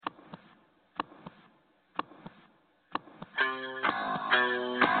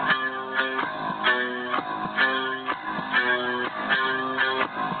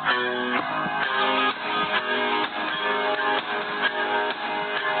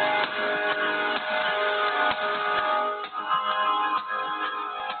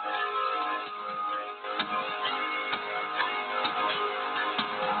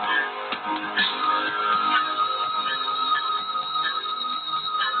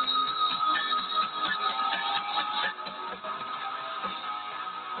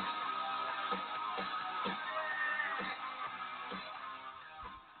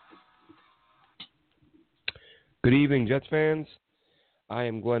Good evening, Jets fans. I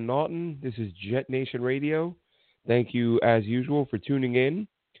am Glenn Naughton. This is Jet Nation Radio. Thank you, as usual, for tuning in.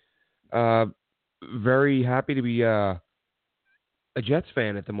 Very happy to be a Jets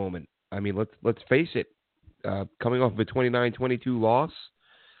fan at the moment. I mean, let's face it. Coming off of a 29-22 loss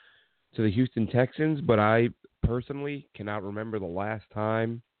to the Houston Texans, but I personally cannot remember the last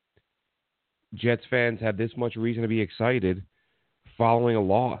time Jets fans had this much reason to be excited following a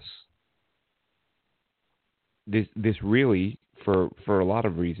loss. This really, for a lot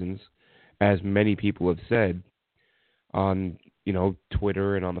of reasons, as many people have said on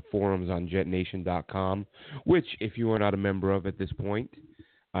Twitter and on the forums on jetnation.com, which if you are not a member of at this point,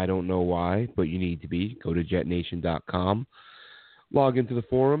 I don't know why, but you need to be. Go to jetnation.com, log into the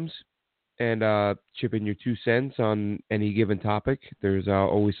forums, and chip in your 2 cents on any given topic. There's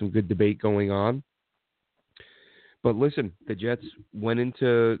always some good debate going on. But listen, the Jets went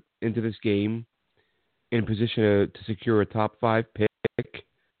into this game in position to secure a top 5 pick.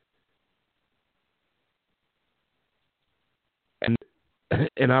 And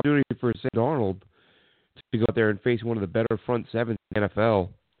an opportunity for Sam Darnold to go out there and face one of the better front sevens in the NFL.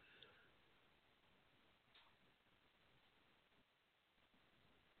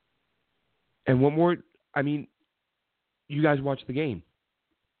 And one more, I mean, you guys watched the game.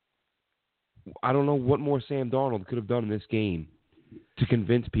 I don't know what more Sam Darnold could have done in this game to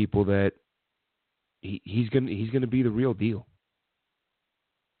convince people that he's gonna be the real deal.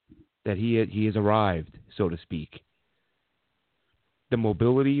 That he has arrived, so to speak. The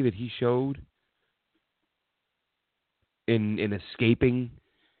mobility that he showed in escaping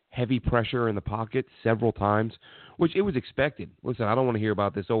heavy pressure in the pocket several times, which it was expected. Listen, I don't want to hear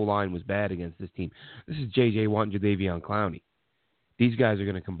about this O-line was bad against this team. This is J.J. Watt and Jadeveon Clowney. These guys are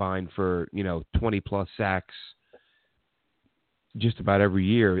going to combine for 20-plus sacks just about every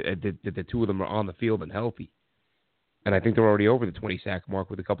year. The two of them are on the field and healthy. And I think they're already over the 20-sack mark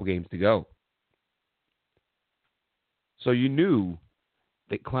with a couple games to go. So you knew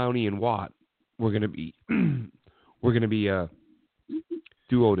that Clowney and Watt were going to be a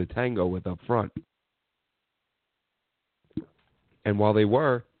duo to tango with up front. And while they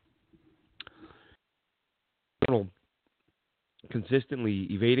were, Arnold consistently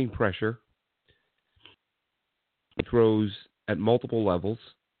evading pressure, he throws at multiple levels.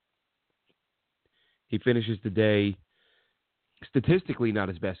 He finishes the day statistically not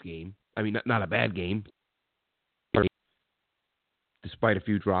his best game. I mean, not a bad game. Despite a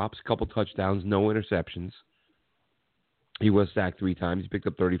few drops, a couple touchdowns, no interceptions. He was sacked 3 times. He picked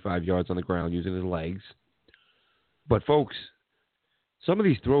up 35 yards on the ground using his legs. But, folks, some of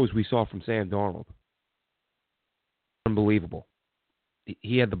these throws we saw from Sam Darnold, unbelievable.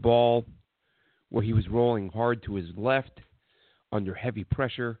 He had the ball where he was rolling hard to his left under heavy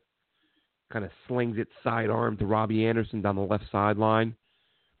pressure, kind of slings it sidearm to Robbie Anderson down the left sideline.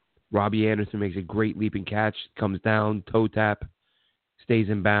 Robbie Anderson makes a great leaping catch, comes down, toe tap, stays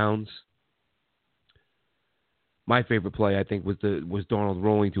in bounds. My favorite play, I think, was Darnold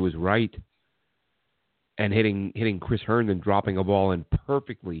rolling to his right and hitting Chris Herndon, dropping a ball in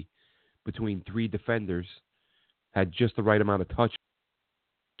perfectly between 3 defenders. Had just the right amount of touch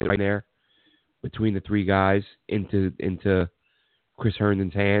right there between the 3 guys into Chris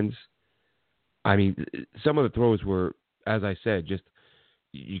Herndon's hands. I mean, some of the throws were, as I said, just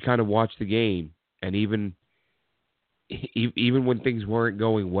you kind of watch the game, and even when things weren't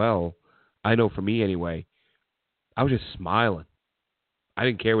going well, I know for me anyway, I was just smiling. I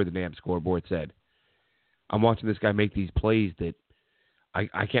didn't care what the damn scoreboard said. I'm watching this guy make these plays that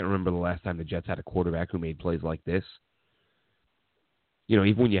I can't remember the last time the Jets had a quarterback who made plays like this.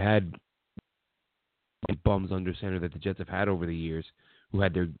 Even when you had bums under center that the Jets have had over the years who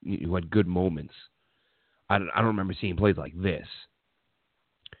had good moments, I don't remember seeing plays like this.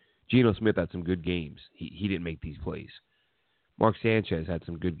 Geno Smith had some good games. He didn't make these plays. Mark Sanchez had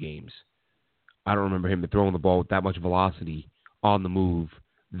some good games. I don't remember him throwing the ball with that much velocity on the move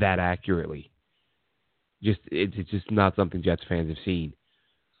that accurately. It's just not something Jets fans have seen.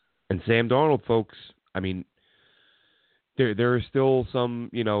 And Sam Darnold, folks, I mean, there are still some,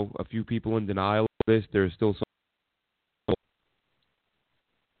 a few people in denial of this. There are still some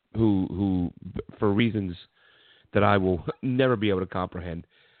who for reasons that I will never be able to comprehend,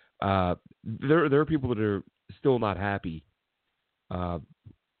 there are people that are still not happy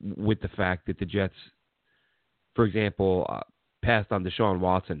with the fact that the Jets, for example, passed on Deshaun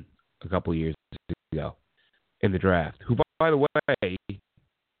Watson a couple of years ago in the draft, who, by the way,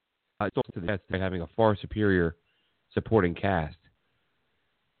 to the Jets having a far superior supporting cast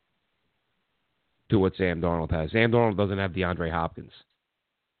to what Sam Darnold has. Sam Darnold doesn't have DeAndre Hopkins.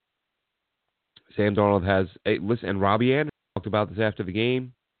 Sam Darnold has listen, and Robbie Anderson talked about this after the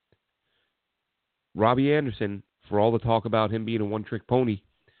game. Robbie Anderson, for all the talk about him being a one-trick pony,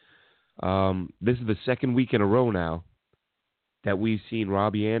 this is the second week in a row now that we've seen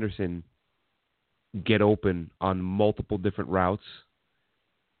Robbie Anderson get open on multiple different routes.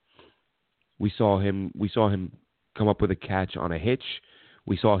 We saw him come up with a catch on a hitch.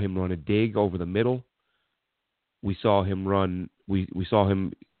 We saw him run a dig over the middle. We saw him run. We saw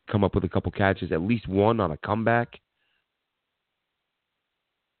him come up with a couple catches, at least one on a comeback.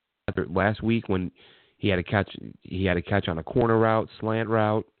 Last week when he had a catch on a corner route, slant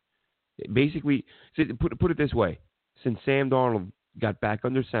route. Basically, put it this way: since Sam Darnold got back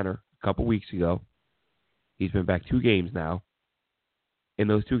under center a couple weeks ago, he's been back 2 games now. In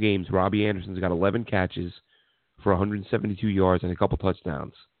those 2 games, Robbie Anderson's got 11 catches for 172 yards and a couple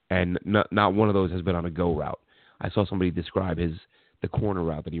touchdowns, and not one of those has been on a go route. I saw somebody describe the corner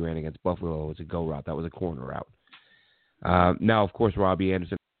route that he ran against Buffalo as a go route. That was a corner route. Now, of course, Robbie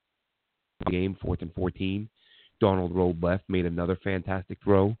Anderson game 4th and 14. Darnold rolled left, made another fantastic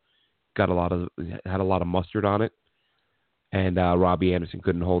throw, had a lot of mustard on it, and Robbie Anderson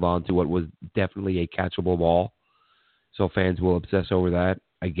couldn't hold on to what was definitely a catchable ball. So fans will obsess over that.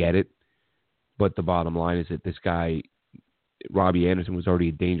 I get it. But the bottom line is that this guy, Robbie Anderson, was already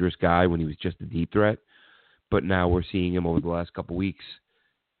a dangerous guy when he was just a deep threat. But now we're seeing him over the last couple weeks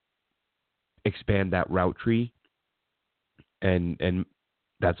expand that route tree. And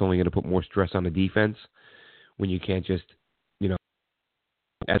that's only going to put more stress on the defense when you can't just,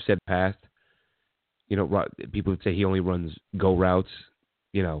 as said past, people would say he only runs go routes.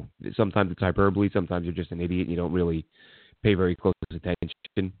 Sometimes it's hyperbole. Sometimes you're just an idiot and you don't really pay very close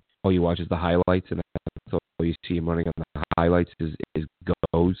attention. All you watch is the highlights, and that's all you see him running on the highlights is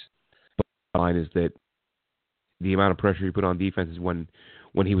goes. But the line is that the amount of pressure he put on defense is when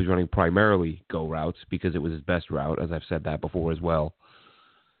he was running primarily go routes because it was his best route, as I've said that before as well.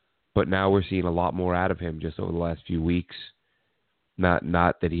 But now we're seeing a lot more out of him just over the last few weeks. Not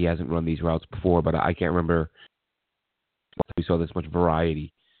that he hasn't run these routes before, but I can't remember we saw this much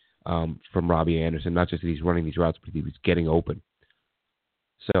variety from Robbie Anderson. Not just that he's running these routes, but he was getting open.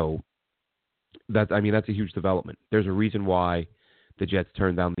 So that's a huge development. There's a reason why the Jets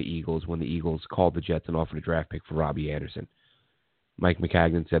turned down the Eagles when the Eagles called the Jets and offered a draft pick for Robbie Anderson. Mike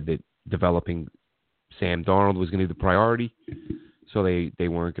Maccagnan said that developing Sam Darnold was going to be the priority, so they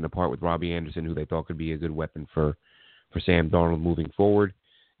weren't going to part with Robbie Anderson, who they thought could be a good weapon for Sam Darnold moving forward.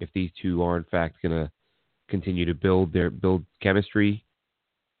 If these two are in fact going to continue to build chemistry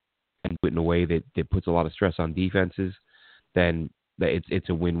and do it in a way that puts a lot of stress on defenses, then it's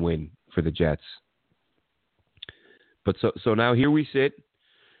a win-win for the Jets. But so now here we sit,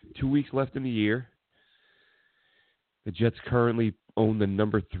 2 weeks left in the year. The Jets currently own the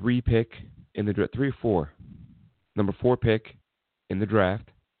number 3 pick in the draft, 3 or 4, number 4 pick in the draft.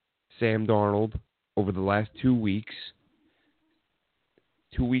 Sam Darnold over the last 2 weeks.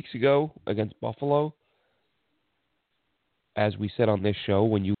 2 weeks ago against Buffalo, as we said on this show,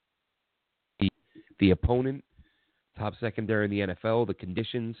 when you the opponent, top secondary in the NFL, the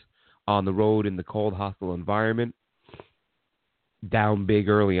conditions on the road in the cold, hostile environment, down big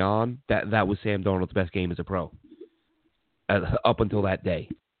early on, that was Sam Darnold's best game as a pro up until that day.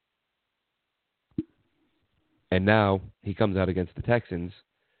 And now he comes out against the Texans,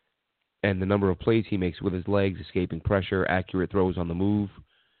 and the number of plays he makes with his legs, escaping pressure, accurate throws on the move,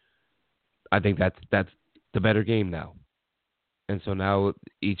 I think that's the better game now. And so now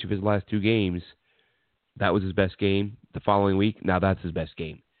each of his last 2 games, that was his best game. The following week, now that's his best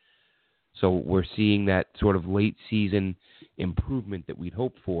game. So we're seeing that sort of late season improvement that we'd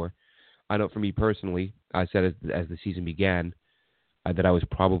hoped for. I know for me personally, I said as the season began that I was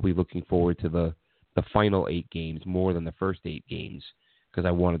probably looking forward to the final 8 games more than the first 8 games because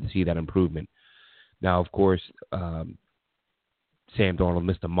I wanted to see that improvement. Now, of course, Sam Darnold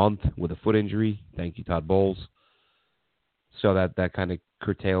missed a month with a foot injury. Thank you, Todd Bowles. So that kind of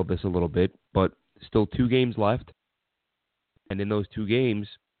curtailed this a little bit, but still 2 games left. And in those 2 games,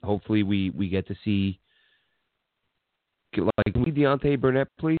 hopefully we get to see, like, can we Deontay Burnett,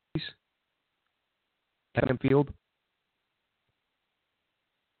 please? Field.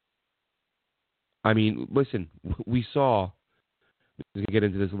 I mean, listen, we saw, we're going to get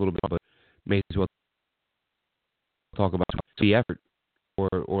into this a little bit, but may as well talk about the effort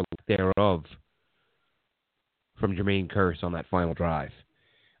or thereof from Jermaine Kearse on that final drive.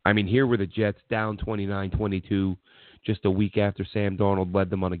 I mean, here were the Jets down 29-22 just a week after Sam Darnold led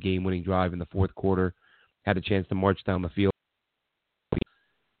them on a game-winning drive in the fourth quarter, had a chance to march down the field.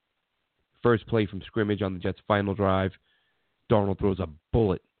 First play from scrimmage on the Jets' final drive, Darnold throws a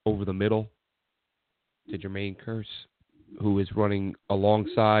bullet over the middle to Jermaine Kearse, who is running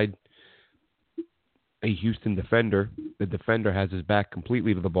alongside a Houston defender. The defender has his back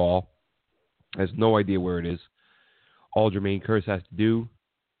completely to the ball, has no idea where it is. All Jermaine Kearse has to do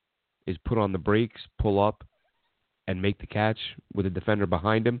is put on the brakes, pull up, and make the catch with a defender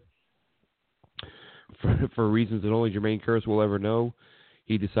behind him. For reasons that only Jermaine Kearse will ever know,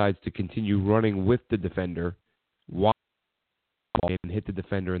 he decides to continue running with the defender while and hit the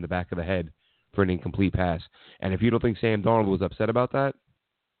defender in the back of the head for an incomplete pass. And if you don't think Sam Darnold was upset about that,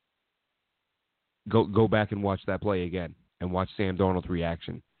 go back and watch that play again and watch Sam Darnold's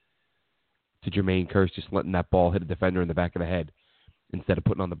reaction to Jermaine Kearse just letting that ball hit a defender in the back of the head instead of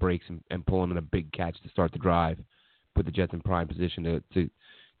putting on the brakes and pulling in a big catch to start the drive, put the Jets in prime position to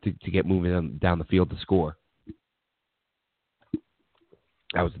get moving down the field to score.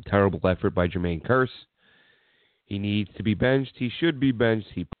 That was a terrible effort by Jermaine Kearse. He needs to be benched. He should be benched.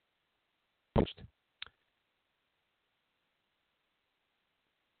 He benched.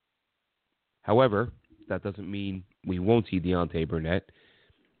 However, that doesn't mean we won't see Deontay Burnett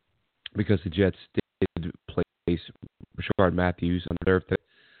because the Jets did place Rashard Matthews on the turf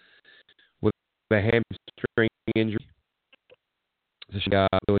with a hamstring injury.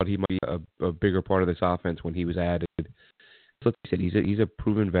 He might be a bigger part of this offense when he was added. Let's say he's a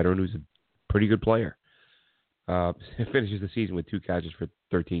proven veteran who's a pretty good player. Finishes the season with 2 catches for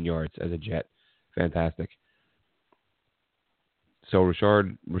 13 yards as a Jet. Fantastic. So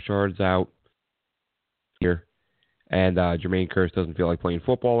Rashard's out here, and Jermaine Kearse doesn't feel like playing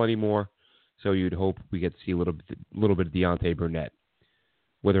football anymore. So you'd hope we get to see a little bit of Deontay Burnett.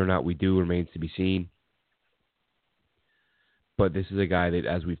 Whether or not we do remains to be seen. But this is a guy that,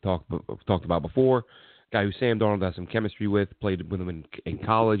 as we've talked about before, a guy who Sam Darnold has some chemistry with, played with him in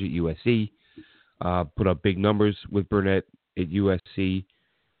college at USC, put up big numbers with Burnett at USC,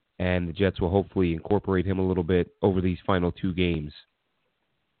 and the Jets will hopefully incorporate him a little bit over these final 2 games.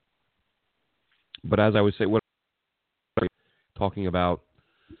 But as I would say, what I'm talking about,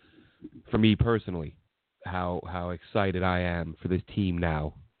 for me personally, how excited I am for this team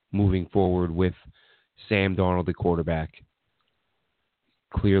now, moving forward with Sam Darnold, the quarterback.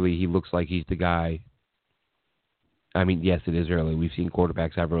 Clearly, he looks like he's the guy. I mean, yes, it is early. We've seen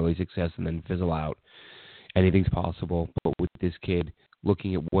quarterbacks have early success and then fizzle out. Anything's possible. But with this kid,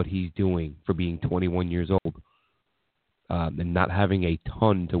 looking at what he's doing for being 21 years old and not having a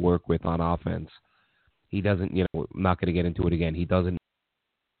ton to work with on offense, he doesn't, I'm not going to get into it again. He doesn't,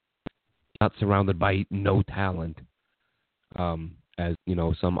 not surrounded by no talent, as,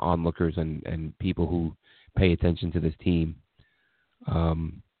 some onlookers and people who pay attention to this team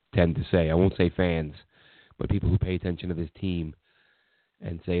tend to say. I won't say fans, but people who pay attention to this team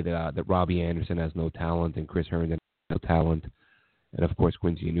and say that Robbie Anderson has no talent and Chris Herndon has no talent. And, of course,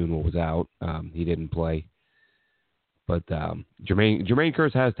 Quincy Enunwa was out. He didn't play. But Jermaine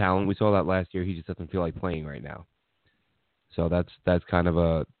Kearse has talent. We saw that last year. He just doesn't feel like playing right now. So that's kind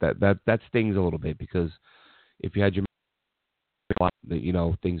of that stings a little bit, because if you had Jermaine,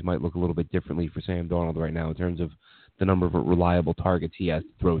 things might look a little bit differently for Sam Darnold right now in terms of the number of reliable targets he has to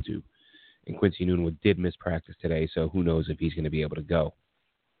throw to. And Quincy Enunwa did miss practice today, so who knows if he's going to be able to go.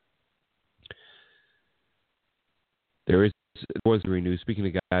 There was injury news. Speaking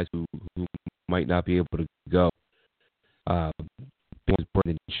of guys who might not be able to go, was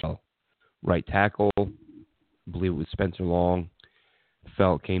Brandon Shell, right tackle. I believe it was Spencer Long.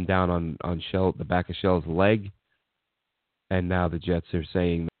 Came down on Shell, the back of Shell's leg, and now the Jets are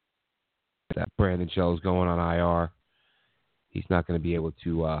saying that Brandon Shell is going on IR. He's not going to be able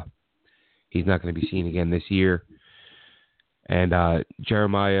to. He's not going to be seen again this year. And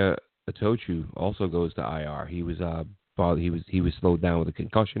Jeremiah Atochu also goes to IR. He was slowed down with a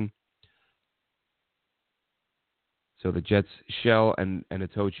concussion. So the Jets Shell and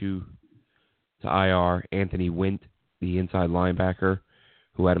Atochu to IR. Anthony Wint, the inside linebacker,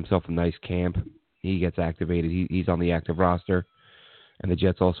 who had himself a nice camp, he gets activated. He's on the active roster. And the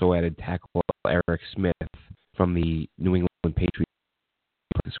Jets also added tackle Eric Smith from the New England Patriots.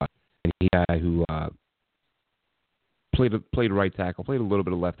 And he's a guy who played right tackle, played a little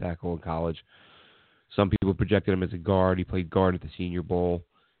bit of left tackle in college. Some people projected him as a guard. He played guard at the Senior Bowl.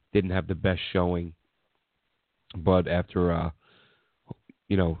 Didn't have the best showing. But after, a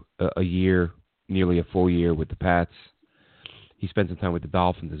year, nearly a full year with the Pats, he spent some time with the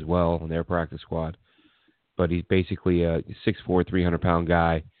Dolphins as well on their practice squad. But he's basically a 6'4", 300-pound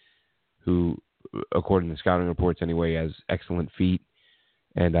guy who, according to scouting reports anyway, has excellent feet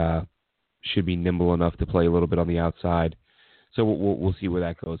and should be nimble enough to play a little bit on the outside. So we'll see where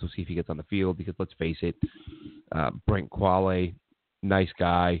that goes. We'll see if he gets on the field, because let's face it, Brent Quale, nice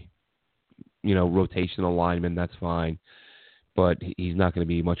guy, rotational lineman, that's fine. But he's not going to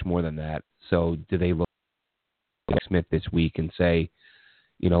be much more than that. So do they look at Smith this week and say,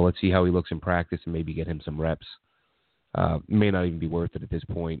 let's see how he looks in practice and maybe get him some reps? May not even be worth it at this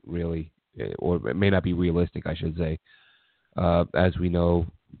point, really, or it may not be realistic, I should say. As we know,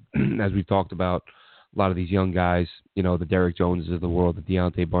 as we've talked about, a lot of these young guys, the Derek Joneses of the world, the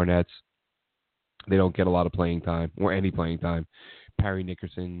Deontay Barnetts, they don't get a lot of playing time or any playing time. Parry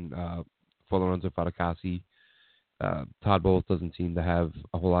Nickerson, Lorenzo Fatukasi, Todd Bowles doesn't seem to have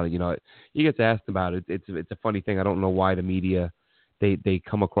a whole lot of, he gets asked about it. It's a funny thing. I don't know why the media, they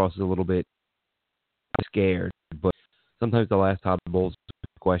come across as a little bit scared, but sometimes they'll ask Todd Bowles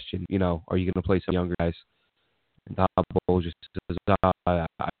a question, are you going to play some younger guys? And Todd Bowles just says, I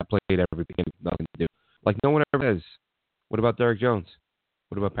played everything, nothing to do. Like no one ever says, what about Derek Jones?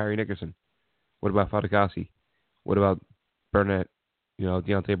 What about Parry Nickerson? What about Fatukasi? What about Burnett?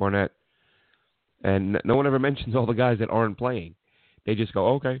 Deontay Barnett? And no one ever mentions all the guys that aren't playing. They just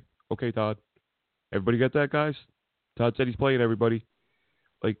go, okay, Todd. Everybody got that, guys? Todd said he's playing everybody.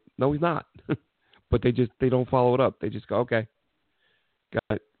 Like, no, he's not. But they don't follow it up. They just go, okay,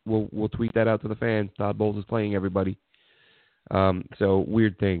 got it. We'll tweet that out to the fans. Todd Bowles is playing everybody. So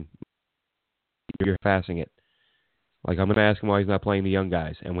weird thing. You're passing it. Like, I'm going to ask him why he's not playing the young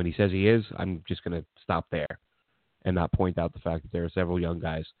guys. And when he says he is, I'm just going to stop there and not point out the fact that there are several young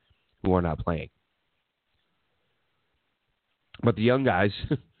guys who are not playing. But the young guys,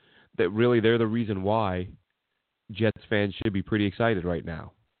 that really they're the reason why Jets fans should be pretty excited right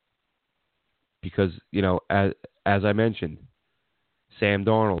now. Because, as I mentioned, Sam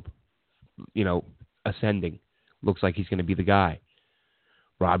Darnold, ascending. Looks like he's going to be the guy.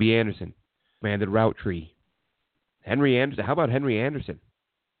 Robbie Anderson, expanded route tree. Henry Anderson. How about Henry Anderson?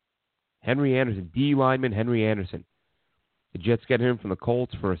 Henry Anderson, D lineman Henry Anderson. The Jets get him from the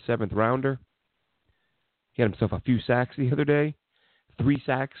Colts for a 7th rounder. He had himself a few sacks the other day. 3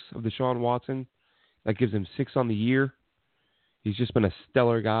 sacks of Deshaun Watson. That gives him 6 on the year. He's just been a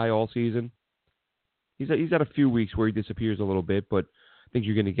stellar guy all season. He's had a few weeks where he disappears a little bit, but I think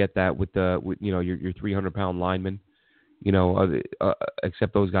you're going to get that with your 300-pound linemen.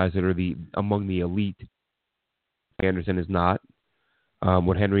 Except those guys that are among the elite. Anderson is not.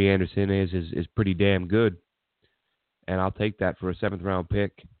 What Henry Anderson is pretty damn good, and I'll take that for a 7th-round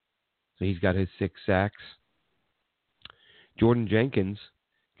pick. So he's got his 6 sacks. Jordan Jenkins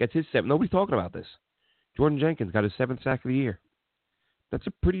gets his 7. Nobody's talking about this. Jordan Jenkins got his 7th sack of the year. That's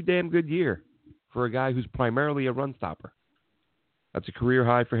a pretty damn good year for a guy who's primarily a run stopper. That's a career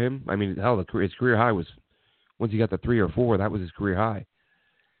high for him. I mean, hell, his career high was once he got to 3 or 4. That was his career high.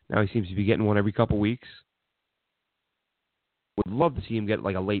 Now he seems to be getting one every couple weeks. Would love to see him get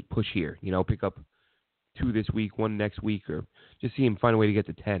like a late push here. Pick up 2 this week, 1 next week, or just see him find a way to get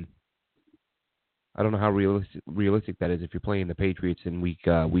to 10. I don't know how realistic that is if you're playing the Patriots in week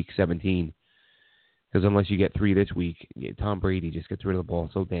 17. Because unless you get 3 this week, Tom Brady just gets rid of the ball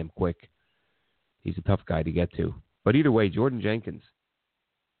so damn quick. He's a tough guy to get to. But either way, Jordan Jenkins,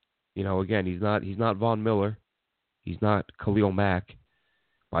 again, he's not Von Miller. He's not Khalil Mack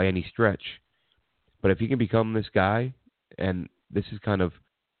by any stretch. But if he can become this guy, and this is kind of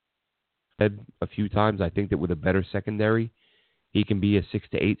said a few times, I think that with a better secondary, he can be a 6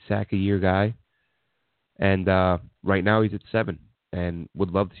 to 8 sack a year guy. And right now he's at 7, and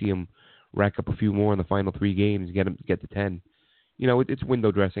would love to see him rack up a few more in the final 3 games, get to 10. It's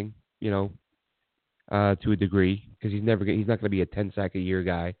window dressing, to a degree, because he's not going to be a 10 sack a year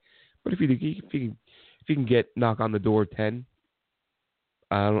guy. But if he can knock on the door 10,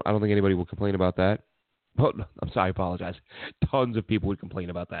 I don't think anybody will complain about that. Well, I'm sorry, I apologize. Tons of people would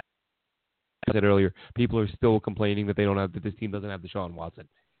complain about that. As I said earlier, people are still complaining that this team doesn't have Deshaun Watson.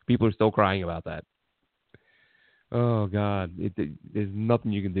 People are still crying about that. Oh God, there's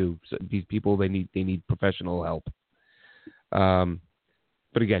nothing you can do. So these people, they need professional help.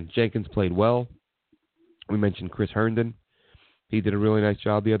 But again, Jenkins played well. We mentioned Chris Herndon. He did a really nice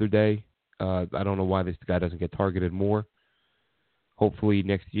job the other day. I don't know why this guy doesn't get targeted more. Hopefully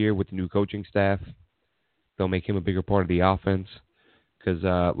next year with the new coaching staff, they'll make him a bigger part of the offense. Because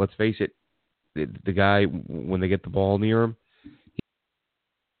let's face it, the guy, when they get the ball near him,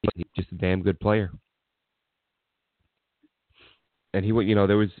 he's just a damn good player. And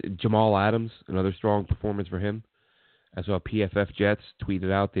there was Jamal Adams, another strong performance for him. I saw PFF Jets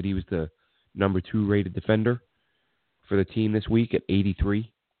tweeted out that he was the number 2 rated defender for the team this week at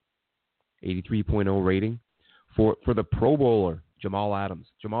 83.0 rating. For the Pro Bowler, Jamal Adams.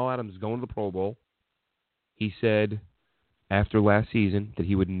 Jamal Adams is going to the Pro Bowl. He said after last season that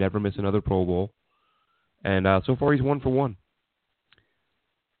he would never miss another Pro Bowl. And so far he's 1 for 1.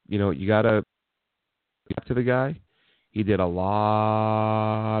 You got to to the guy, he did a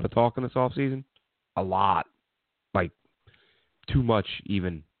lot of talking this offseason. A lot. Like, too much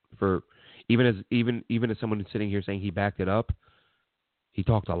even for even as someone who's sitting here saying he backed it up. He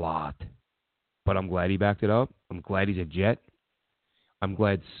talked a lot. But I'm glad he backed it up. I'm glad he's a Jet. I'm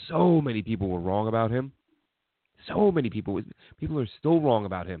glad so many people were wrong about him. So many people are still wrong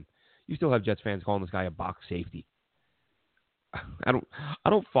about him. You still have Jets fans calling this guy a box safety. I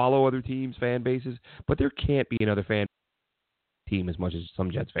don't follow other teams' fan bases, but there can't be another fan team as much as some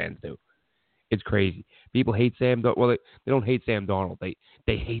Jets fans do. It's crazy. People hate Sam Darnold. Well, they don't hate Sam Darnold. They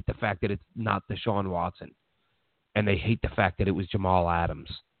hate the fact that it's not Deshaun Watson, and they hate the fact that it was Jamal Adams.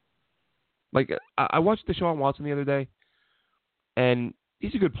 Like, I watched Deshaun Watson the other day, and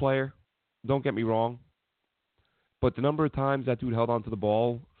he's a good player. Don't get me wrong. But the number of times that dude held onto the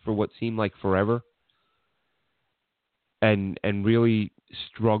ball for what seemed like forever and really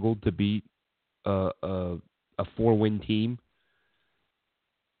struggled to beat a 4-win team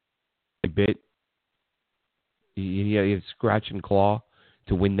a bit. He had scratch and claw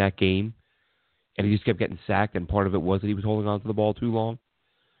to win that game, and he just kept getting sacked, and part of it was that he was holding onto the ball too long.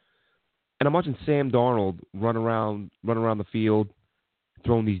 And I'm watching Sam Darnold run around the field,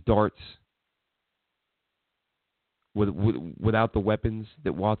 throwing these darts without the weapons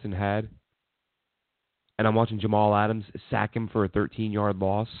that Watson had. And I'm watching Jamal Adams sack him for a 13-yard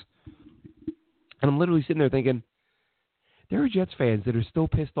loss. And I'm literally sitting there thinking, there are Jets fans that are still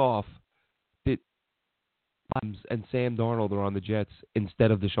pissed off that Adams and Sam Darnold are on the Jets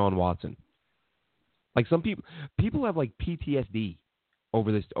instead of Deshaun Watson. Like, some people have like PTSD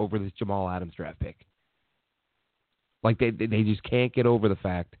over this Jamal Adams draft pick. Like, they just can't get over the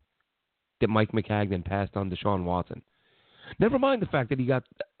fact that Mike Maccagnan passed on Deshaun Watson. Never mind the fact that he got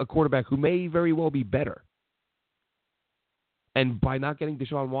a quarterback who may very well be better. And by not getting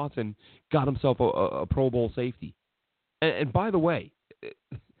Deshaun Watson, got himself a Pro Bowl safety. And by the way,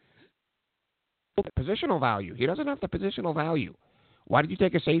 positional value. He doesn't have the positional value. Why did you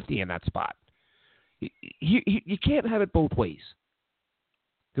take a safety in that spot? You can't have it both ways.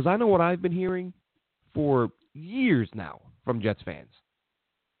 Because I know what I've been hearing for years now from Jets fans.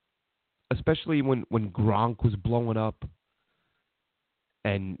 Especially when Gronk was blowing up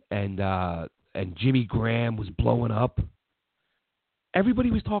and Jimmy Graham was blowing up.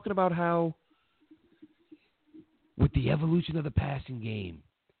 Everybody was talking about how with the evolution of the passing game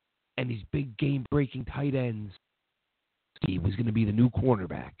and these big game-breaking tight ends, he was going to be the new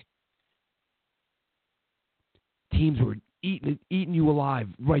cornerback. Teams were eating you alive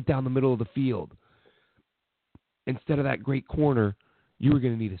right down the middle of the field. Instead of that great corner, you were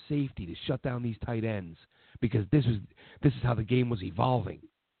going to need a safety to shut down these tight ends because this is how the game was evolving.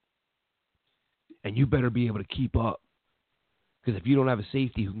 And you better be able to keep up. Because if you don't have a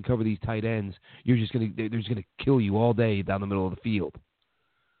safety who can cover these tight ends, they're just going to kill you all day down the middle of the field.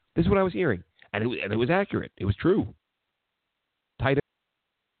 This is what I was hearing. And it was accurate. It was true. Tight ends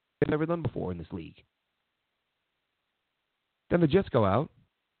I've never done before in this league. Then the Jets go out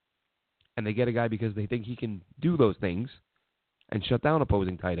and they get a guy because they think he can do those things and shut down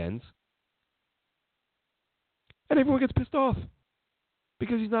opposing tight ends. And everyone gets pissed off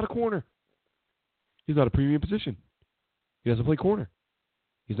because he's not a corner. He's not a premium position. He doesn't play corner.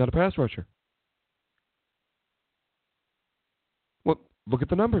 He's not a pass rusher. Well, look at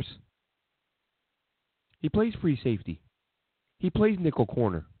the numbers. He plays free safety. He plays nickel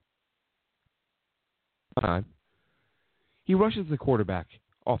corner. He rushes the quarterback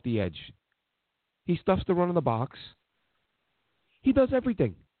off the edge. He stuffs the run in the box. He does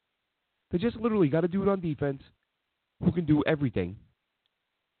everything. They just literally got a dude on defense who can do everything.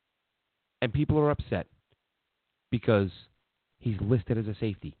 And people are upset because he's listed as a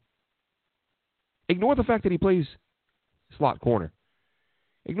safety. Ignore the fact that he plays slot corner.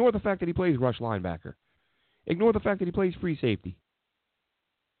 Ignore the fact that he plays rush linebacker. Ignore the fact that he plays free safety.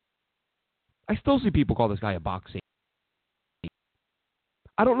 I still see people call this guy a box safety.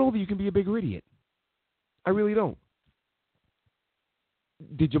 I don't know that you can be a bigger idiot. I really don't.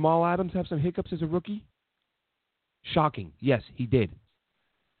 Did Jamal Adams have some hiccups as a rookie? Shocking. Yes, he did.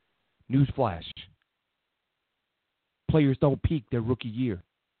 Newsflash. Players don't peak their rookie year.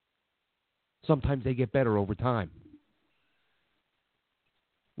 Sometimes they get better over time.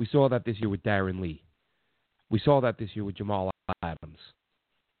 We saw that this year with Darren Lee. We saw that this year with Jamal Adams.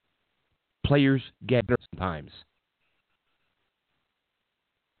 Players get better sometimes.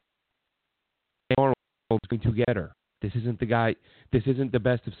 Darnold's going to get her. This isn't the guy. This isn't the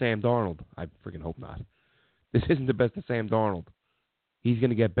best of Sam Darnold. I freaking hope not. This isn't the best of Sam Darnold. He's going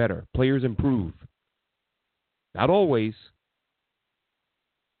to get better. Players improve. Not always.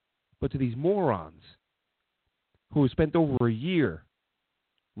 But to these morons who has spent over a year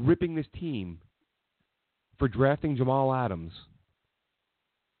ripping this team for drafting Jamal Adams,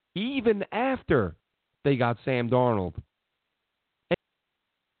 even after they got Sam Darnold.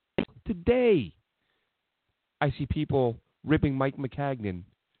 And today, I see people ripping Mike Maccagnan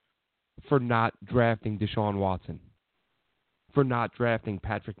for not drafting Deshaun Watson, for not drafting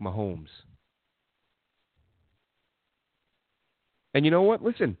Patrick Mahomes. And you know what?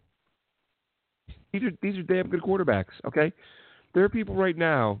 Listen, these are damn good quarterbacks, okay? There are people right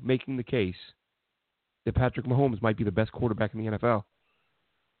now making the case that Patrick Mahomes might be the best quarterback in the NFL.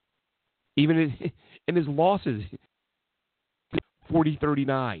 Even in his losses,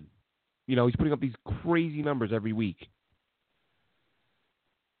 40-39. You know, he's putting up these crazy numbers every week.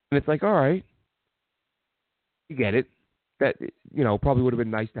 And it's like, all right, you get it. That, you know, probably would have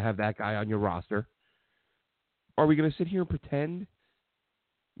been nice to have that guy on your roster. Are we going to sit here and pretend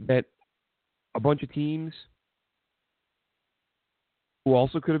that a bunch of teams who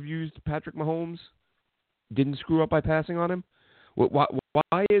also could have used Patrick Mahomes didn't screw up by passing on him?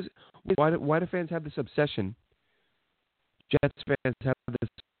 Why do fans have this obsession? Jets fans have this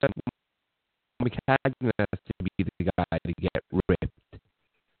obsession. Maccagnan has to be the guy to get ripped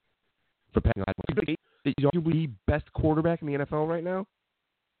for passing on him. He's arguably the best quarterback in the NFL right now.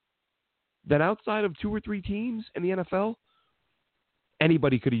 Then outside of 2 or 3 teams in the NFL,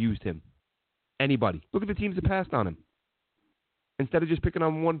 anybody could have used him. Anybody. Look at the teams that passed on him. Instead of just picking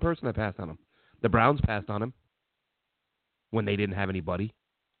on one person that passed on him. The Browns passed on him when they didn't have anybody.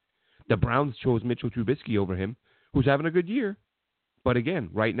 The Browns chose Mitchell Trubisky over him, who's having a good year. But again,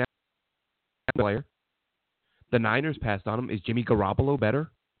 right now, player. The Niners passed on him. Is Jimmy Garoppolo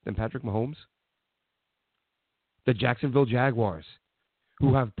better than Patrick Mahomes? The Jacksonville Jaguars,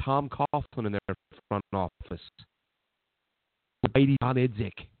 who have Tom Coughlin in their front office. Mighty John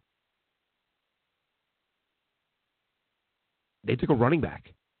Idzik. They took a running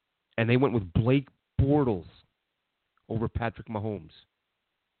back, and they went with Blake Bortles over Patrick Mahomes.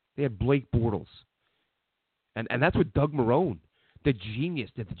 They had Blake Bortles. And that's with Doug Marrone, the genius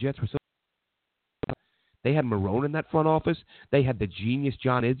that the Jets were so... They had Marrone in that front office. They had the genius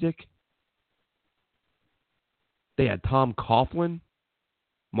John Idzik. They had Tom Coughlin,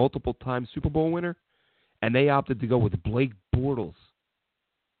 multiple-time Super Bowl winner. And they opted to go with Blake Bortles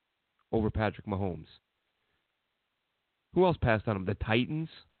over Patrick Mahomes. Who else passed on him? The Titans?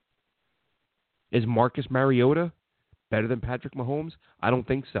 Is Marcus Mariota better than Patrick Mahomes? I don't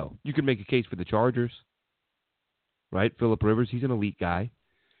think so. You could make a case for the Chargers, right? Phillip Rivers, he's an elite guy,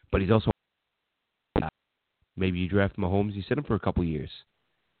 but he's also... Maybe you draft Mahomes, you sit him for a couple years.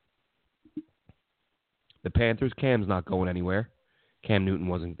 The Panthers, Cam's not going anywhere. Cam Newton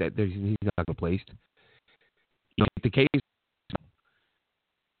wasn't that. He's not replaced. You make the case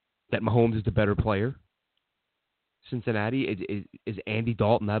that Mahomes is the better player. Cincinnati, is Andy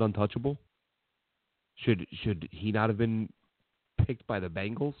Dalton that untouchable? Should he not have been picked by the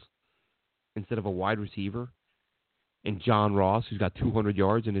Bengals instead of a wide receiver? And John Ross, who's got 200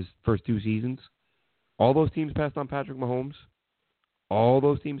 yards in his first 2 seasons? All those teams passed on Patrick Mahomes. All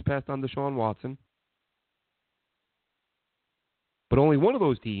those teams passed on Deshaun Watson. But only one of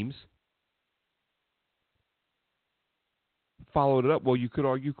those teams followed it up. Well, you could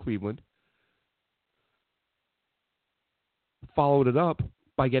argue Cleveland. Followed it up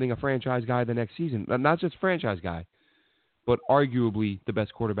by getting a franchise guy the next season. Not just franchise guy, but arguably the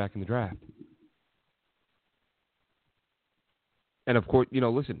best quarterback in the draft. And of course,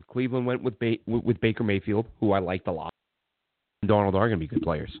 listen, Cleveland went with Baker Mayfield, who I liked a lot. And Darnold are going to be good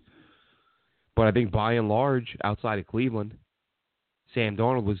players. But I think by and large, outside of Cleveland, Sam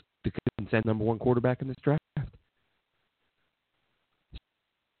Darnold was the consensus number 1 quarterback in this draft.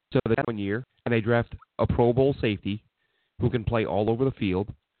 So they have 1 year, and they draft a Pro Bowl safety who can play all over the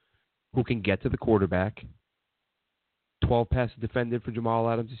field, who can get to the quarterback. 12 passes defended for Jamal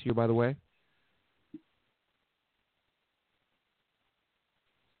Adams this year, by the way.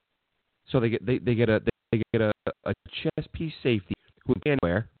 So they get a chess piece safety who can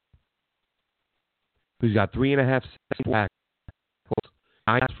wear, who's got 3.5 tackles,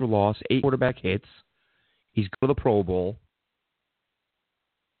 9 for loss, 8 quarterback hits. He's going to the Pro Bowl.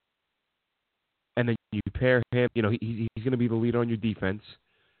 And then you pair him, he's going to be the leader on your defense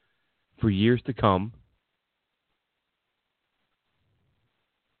for years to come.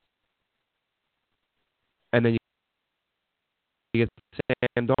 And then you get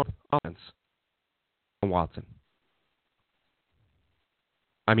Sam Darnold offense on Watson.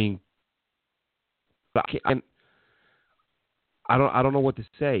 I mean, I don't know what to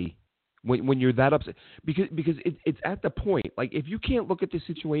say when you're that upset, because it's at the point, like, if you can't look at this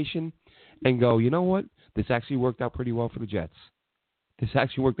situation and go, you know what, this actually worked out pretty well for the Jets. This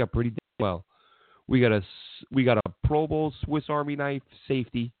actually worked out pretty well. We got a Pro Bowl Swiss Army knife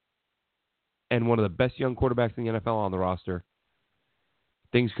safety and one of the best young quarterbacks in the NFL on the roster.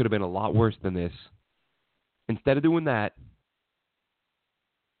 Things could have been a lot worse than this. Instead of doing that,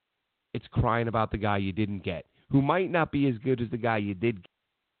 it's crying about the guy you didn't get, who might not be as good as the guy you did get.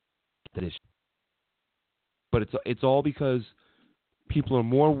 But it's all because people are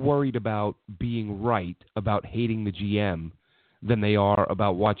more worried about being right, about hating the GM, than they are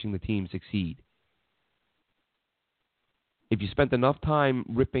about watching the team succeed. If you spent enough time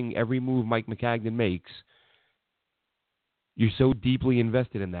ripping every move Mike Maccagnan makes, you're so deeply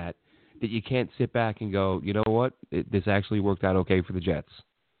invested in that you can't sit back and go, you know what, this actually worked out okay for the Jets.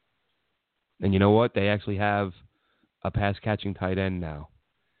 And you know what, they actually have a pass-catching tight end now.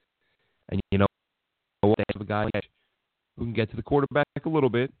 And you know what, they have a guy who can get to the quarterback a little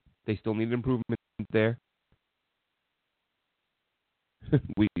bit. They still need improvement there.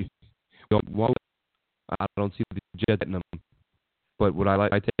 I don't see the Jets in them. But would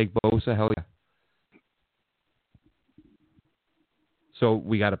I take Bosa? Hell yeah. So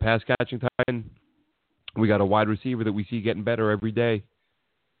we got a pass-catching tight end. We got a wide receiver that we see getting better every day.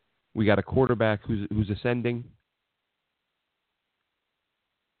 We got a quarterback who's ascending.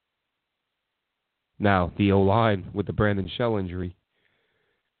 Now, the O-line with the Brandon Shell injury.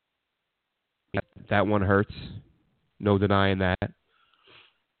 That one hurts. No denying that.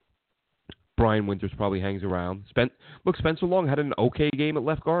 Brian Winters probably hangs around. Spencer Long had an okay game at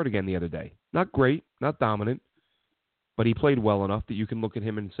left guard again the other day. Not great, not dominant, but he played well enough that you can look at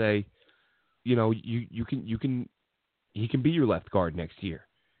him and say, you know, he can be your left guard next year.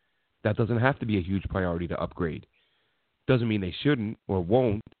 That doesn't have to be a huge priority to upgrade. Doesn't mean they shouldn't or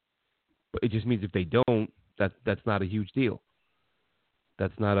won't, but it just means if they don't, that's not a huge deal.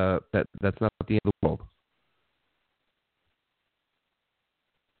 That's not the end of the world.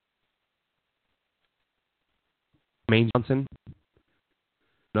 Maine Johnson,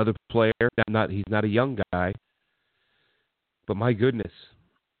 another player. He's not a young guy, but my goodness,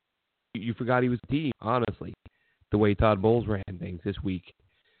 you forgot he was a team. Honestly, the way Todd Bowles ran things this week,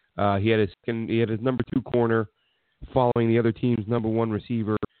 he had his number 2 corner following the other team's number 1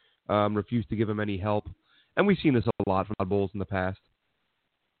 receiver, refused to give him any help, and we've seen this a lot from Todd Bowles in the past.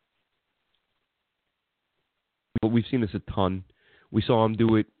 But we've seen this a ton. We saw him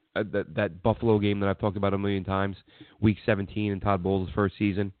do it. That Buffalo game that I've talked about a million times, Week 17 in Todd Bowles' first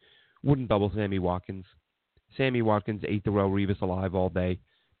season, wouldn't double Sammy Watkins. Sammy Watkins ate Darrelle Revis alive all day.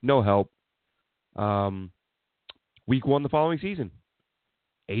 No help. Week 1 the following season,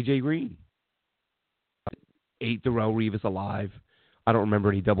 A.J. Green ate Darrelle Revis alive. I don't remember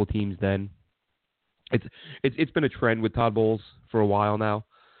any double teams then. It's been a trend with Todd Bowles for a while now.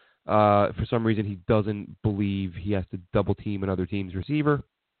 For some reason, he doesn't believe he has to double team another team's receiver.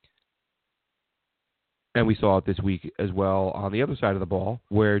 And we saw it this week as well on the other side of the ball,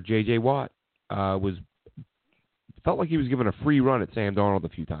 where J.J. Watt felt like he was given a free run at Sam Darnold a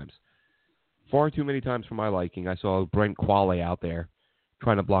few times. Far too many times for my liking. I saw Brent Qualley out there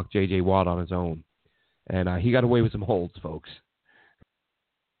trying to block J.J. Watt on his own. And he got away with some holds, folks.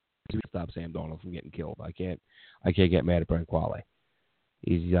 He stopped Sam Darnold from getting killed. I can't get mad at Brent Qualley.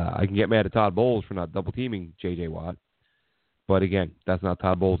 I can get mad at Todd Bowles for not double-teaming J.J. Watt. But again, that's not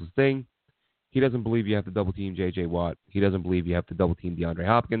Todd Bowles' thing. He doesn't believe you have to double-team J.J. Watt. He doesn't believe you have to double-team DeAndre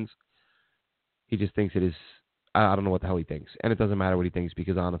Hopkins. He just thinks it is, I don't know what the hell he thinks. And it doesn't matter what he thinks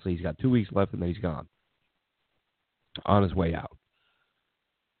because, honestly, he's got 2 weeks left and then he's gone. On his way out.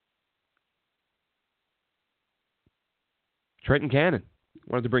 Trenton Cannon.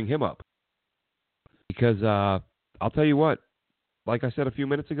 Wanted to bring him up. Because I'll tell you what, like I said a few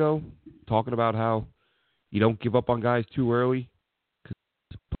minutes ago, talking about how you don't give up on guys too early because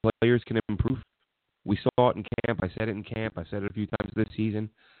players can improve. We saw it in camp. I said it in camp. I said it a few times this season.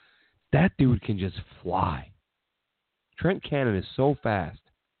 That dude can just fly. Trent Cannon is so fast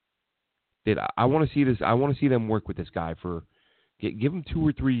that I want to see this. I want to see them work with this guy for give him 2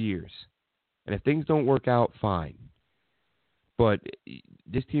 or 3 years, and if things don't work out, fine. But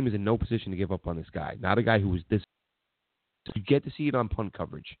this team is in no position to give up on this guy. Not a guy who was this. You get to see it on punt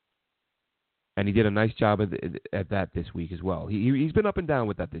coverage, and he did a nice job at that this week as well. He's been up and down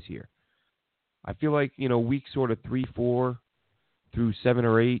with that this year. I feel like week sort of 3, 4 through 7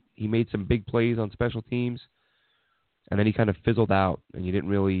 or 8, he made some big plays on special teams, and then he kind of fizzled out. And you didn't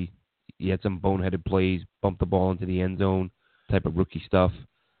really. He had some boneheaded plays, bumped the ball into the end zone, type of rookie stuff.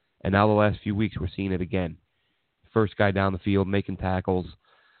 And now the last few weeks we're seeing it again. First guy down the field making tackles,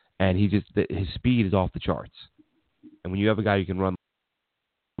 and his speed is off the charts. And when you have a guy who can run,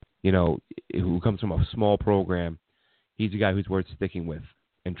 who comes from a small program, he's a guy who's worth sticking with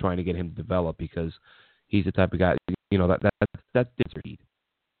and trying to get him to develop, because he's the type of guy, that's speed.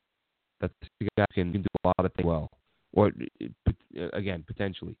 That's the guy who can do a lot of things well, or again,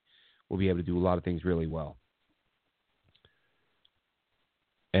 potentially will be able to do a lot of things really well.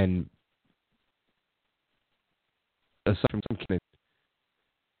 And aside from some candidates,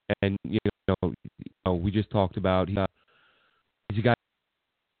 and we just talked about he's a guy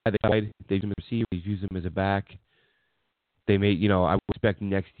they've used him as a receiver, they've used him as a back. They may, I would expect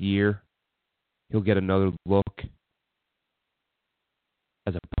next year he'll get another look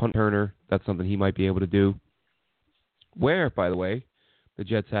as a punt returner. That's something he might be able to do. Where, by the way, the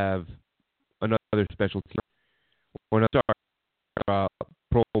Jets have another special team, or another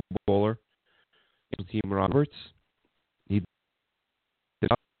Pro Bowler, special team Roberts. He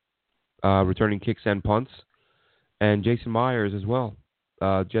returning kicks and punts, and Jason Myers as well.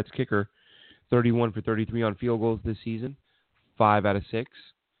 Jets kicker, 31 for 33 on field goals this season, 5 out of 6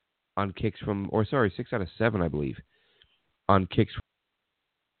 on kicks 6 out of 7, I believe, on kicks from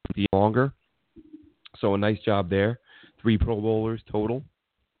the longer. So a nice job there. 3 Pro Bowlers total.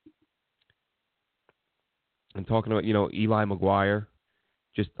 And talking about, Eli McGuire,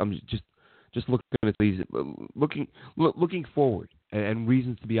 I'm just looking at these, looking forward and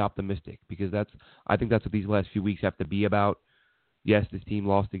reasons to be optimistic, because I think that's what these last few weeks have to be about. Yes, this team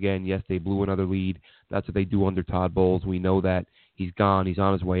lost again. Yes, they blew another lead. That's what they do under Todd Bowles. We know that. He's gone. He's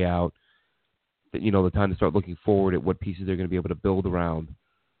on his way out. The time to start looking forward at what pieces they're going to be able to build around.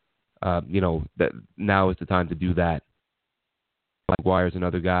 That now is the time to do that. McGuire's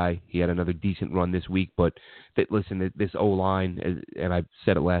another guy. He had another decent run this week, but this O-line, and I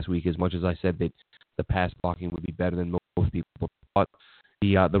said it last week, as much as I said that the pass blocking would be better than most people thought,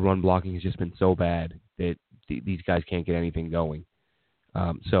 the run blocking has just been so bad that these guys can't get anything going.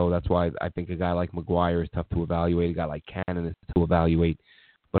 So that's why I think a guy like McGuire is tough to evaluate. A guy like Cannon is tough to evaluate.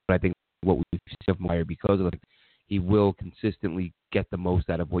 But I think what we see of McGuire, because of it, he will consistently get the most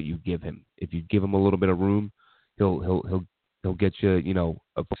out of what you give him. If you give him a little bit of room, he'll get you,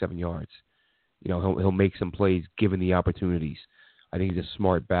 7 yards. He'll make some plays given the opportunities. I think he's a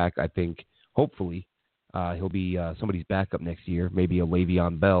smart back. I think hopefully he'll be somebody's backup next year, maybe a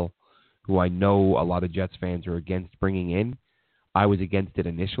Le'Veon Bell, who I know a lot of Jets fans are against bringing in. I was against it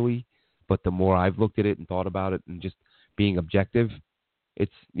initially, but the more I've looked at it and thought about it and just being objective,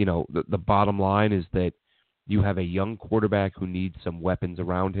 it's, the bottom line is that you have a young quarterback who needs some weapons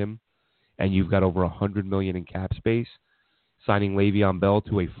around him, and you've got over $100 million in cap space. Signing Le'Veon Bell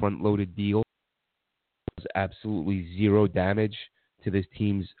to a front-loaded deal does absolutely zero damage to this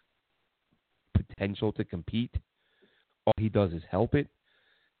team's potential to compete. All he does is help it.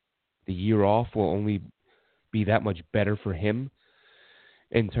 The year off will only be that much better for him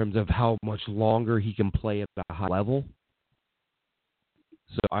in terms of how much longer he can play at a high level.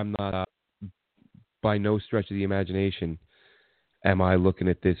 So I'm not, by no stretch of the imagination, am I looking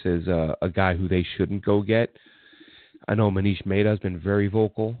at this as a guy who they shouldn't go get. I know Manish Mehta has been very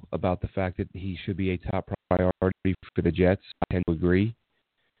vocal about the fact that he should be a top priority for the Jets. I tend to agree.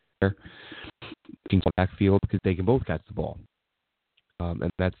 Backfield, because they can both catch the ball. And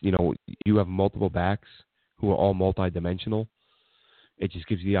that's, you have multiple backs who are all multidimensional. It just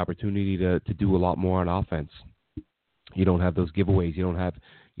gives you the opportunity to do a lot more on offense. You don't have those giveaways. You don't have,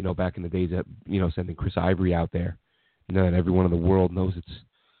 back in the days that, sending Chris Ivory out there. And everyone in the world knows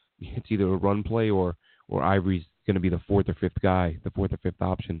it's either a run play or Ivory's going to be the fourth or fifth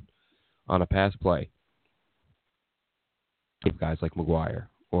option on a pass play. Guys like McGuire,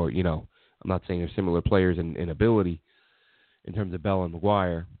 or, I'm not saying they're similar players in ability in terms of Bell and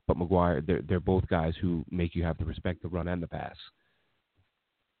McGuire, but McGuire, they're both guys who make you have to respect the run and the pass.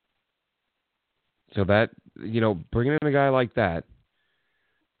 So that, bringing in a guy like that,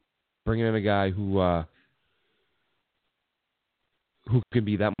 bringing in a guy who can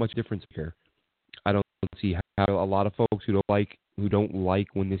be that much difference here, I don't see how a lot of folks who don't like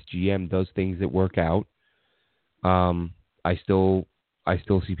when this GM does things that work out. I still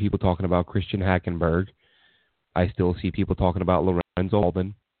see people talking about Christian Hackenberg. I still see people talking about Lorenzo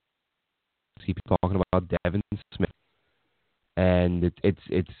Alden. I see people talking about Devin Smith. And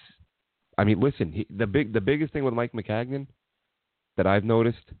it's I mean, listen, the biggest thing with Mike Maccagnan that I've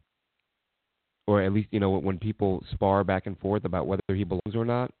noticed, or at least, when people spar back and forth about whether he belongs or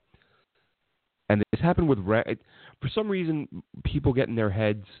not, and this happened with for some reason, people get in their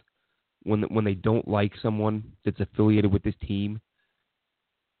heads when they don't like someone that's affiliated with this team.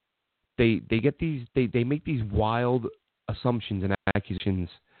 They get they make these wild assumptions and accusations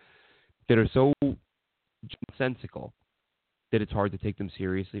that are so nonsensical that it's hard to take them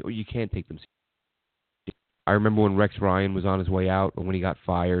seriously, or you can't take them seriously. I remember when Rex Ryan was on his way out, or when he got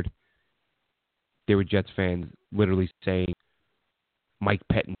fired, there were Jets fans literally saying, Mike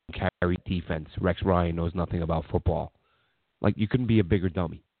Pettin carried defense. Rex Ryan knows nothing about football. Like, you couldn't be a bigger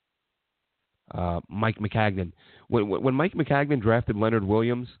dummy. Mike Maccagnan. When Mike Maccagnan drafted Leonard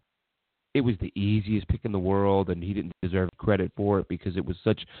Williams, it was the easiest pick in the world, and he didn't deserve credit for it because it was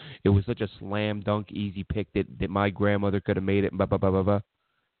such a slam dunk easy pick that my grandmother could have made it. Blah, blah, blah, blah, blah.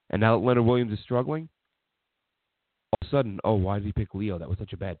 And now that Leonard Williams is struggling, all of a sudden, oh, why did he pick Leo? That was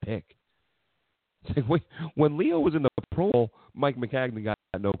such a bad pick. It's like, wait, when Leo was in the Pro Bowl, Mike Maccagnan got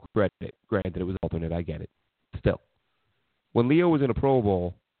no credit. Granted, it was alternate. I get it. Still, when Leo was in a Pro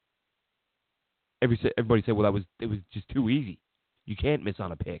Bowl, everybody said, well, it was just too easy. You can't miss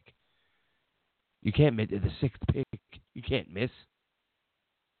on a pick. You can't miss the sixth pick. You can't miss.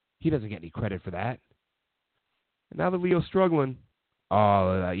 He doesn't get any credit for that. And now that Leo's struggling,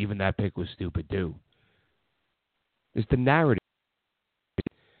 even that pick was stupid too. It's the narrative.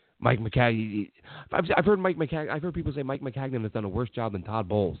 Mike Maccagnan. I've heard people say Mike Maccagnan has done a worse job than Todd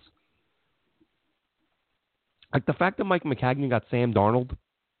Bowles. Like, the fact that Mike Maccagnan got Sam Darnold,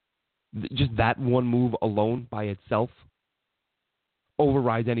 just that one move alone by itself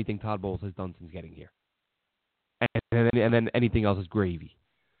overrides anything Todd Bowles has done since getting here. And then anything else is gravy.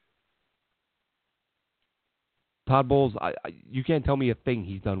 Todd Bowles, you can't tell me a thing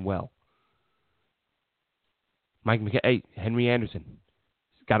he's done well. Henry Anderson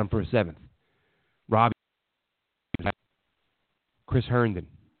got him for a 7th. Robbie, Chris Herndon,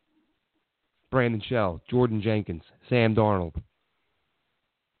 Brandon Shell, Jordan Jenkins, Sam Darnold.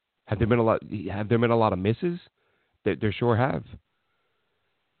 Have there been a lot of misses? There sure have.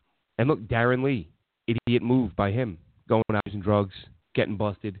 And look, Darren Lee, idiot move by him, going out using drugs, getting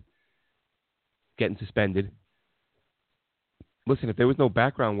busted, getting suspended. Listen, if there was no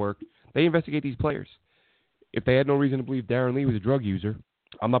background work, they investigate these players. If they had no reason to believe Darren Lee was a drug user,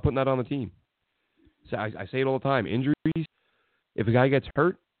 I'm not putting that on the team. So I say it all the time. Injuries, if a guy gets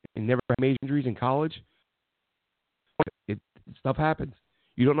hurt and never had major injuries in college, stuff happens.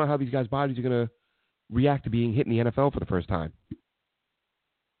 You don't know how these guys' bodies are going to react to being hit in the NFL for the first time.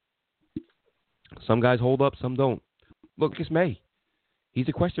 Some guys hold up, some don't. Look, Marcus May. He's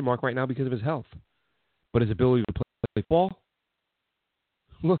a question mark right now because of his health. But his ability to play ball,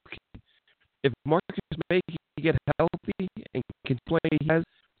 look, if Marcus May can get healthy and can play he has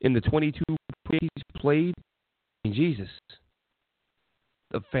in the 22 plays he's played, I mean, Jesus,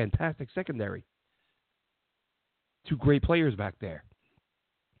 a fantastic secondary. 2 great players back there.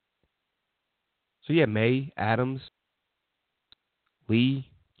 So, yeah, May, Adams, Lee,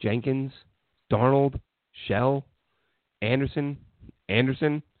 Jenkins, Darnold, Shell, Anderson,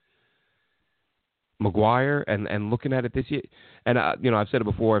 McGuire, and looking at it this year, and I've said it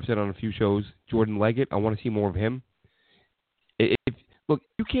before. I've said it on a few shows. Jordan Leggett, I want to see more of him. Look,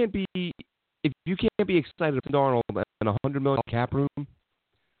 you can't be excited about Darnold and $100 million cap room,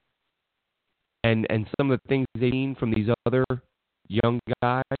 and some of the things they've seen from these other young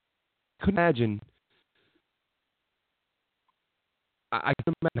guys. I couldn't imagine. I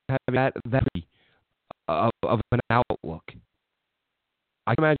couldn't imagine having that of an outlook.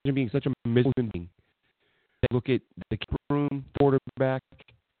 I can imagine being such a miserable being. Look at the room, quarterback,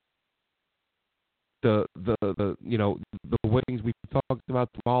 the things we talked about,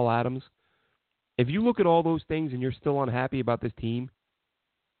 Jamal Adams. If you look at all those things and you're still unhappy about this team,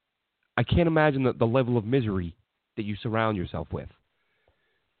 I can't imagine the level of misery that you surround yourself with.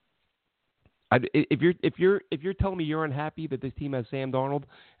 If you're telling me you're unhappy that this team has Sam Darnold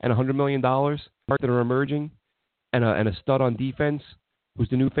and $100 million that are emerging, and a stud on defense who's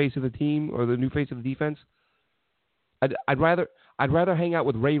the new face of the team or the new face of the defense, I'd rather hang out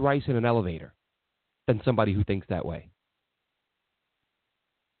with Ray Rice in an elevator than somebody who thinks that way.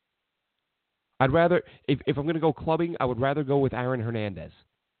 I'd rather, if I'm going to go clubbing, I would rather go with Aaron Hernandez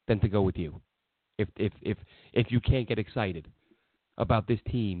than to go with you. If you can't get excited about this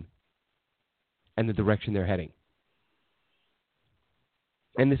team and the direction they're heading.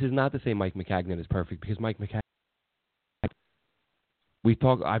 And this is not to say Mike Maccagnan is perfect, because Mike Maccagnan,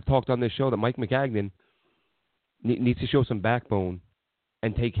 I've talked on this show that Mike Maccagnan needs to show some backbone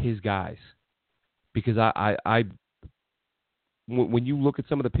and take his guys, because when you look at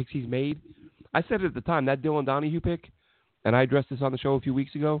some of the picks he's made, I said it at the time, that Dylan Donahue pick, and I addressed this on the show a few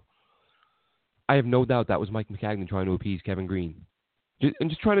weeks ago, I have no doubt that was Mike Maccagnan trying to appease Kevin Green and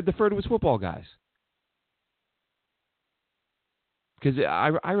just trying to defer to his football guys. Because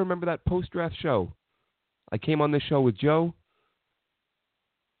I remember that post-draft show. I came on this show with Joe.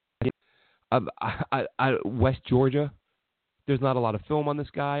 West Georgia. There's not a lot of film on this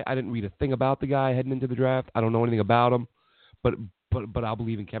guy. I didn't read a thing about the guy heading into the draft. I don't know anything about him, but I'll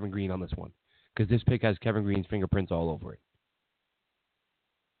believe in Kevin Green on this one because this pick has Kevin Green's fingerprints all over it.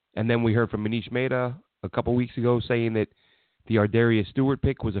 And then we heard from Manish Mehta a couple weeks ago saying that the Ardarius Stewart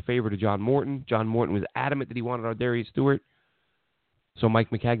pick was a favor to John Morton. John Morton was adamant that he wanted Ardarius Stewart, so Mike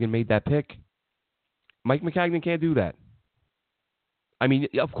Maccagnan made that pick. Mike Maccagnan can't do that. I mean,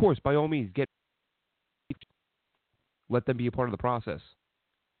 of course, by all means, let them be a part of the process.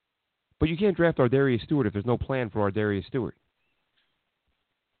 But you can't draft Ardarius Stewart if there's no plan for Ardarius Stewart.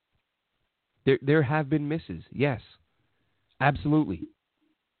 There have been misses, yes, absolutely.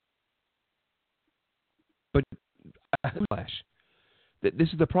 But this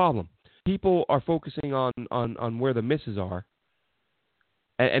is the problem. People are focusing on where the misses are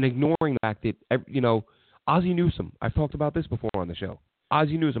and ignoring the fact that, Ozzie Newsome, I've talked about this before on the show.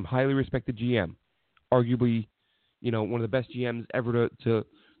 Ozzie Newsome, highly respected GM, arguably, one of the best GMs ever to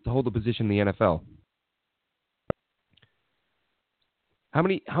hold the position in the NFL. How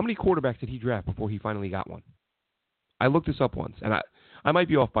many quarterbacks did he draft before he finally got one? I looked this up once, and I might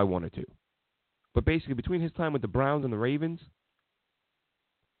be off by one or two. But basically, between his time with the Browns and the Ravens,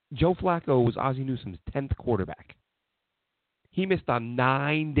 Joe Flacco was Ozzie Newsome's 10th quarterback. He missed on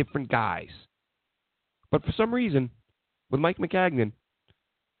 9 different guys. But for some reason, with Mike Maccagnan,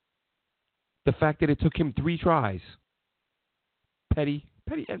 the fact that it took him 3 tries, Petty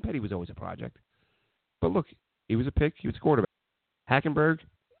was always a project. But look, he was a pick. He was a quarterback. Hackenberg,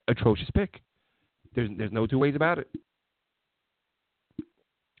 atrocious pick. There's no two ways about it.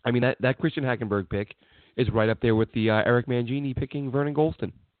 I mean, that Christian Hackenberg pick is right up there with the Eric Mangini picking Vernon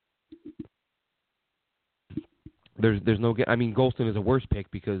Golston. There's no. I mean, Golston is a worse pick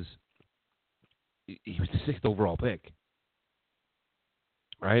because he was the 6th overall pick,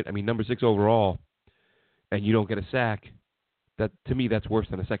 right? I mean, number 6 overall, and you don't get a sack. That to me, that's worse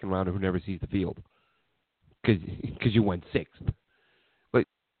than a second rounder who never sees the field because you went 6th. But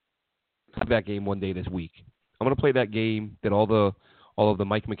that game one day this week. I'm going to play that game that all of the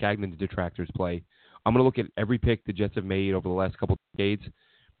Mike Maccagnan detractors play. I'm going to look at every pick the Jets have made over the last couple of decades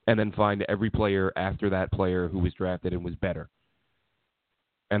and then find every player after that player who was drafted and was better.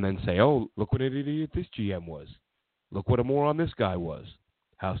 And then say, oh, look what an idiot this GM was. Look what a moron this guy was.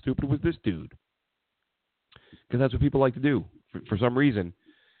 How stupid was this dude? Because that's what people like to do. For some reason,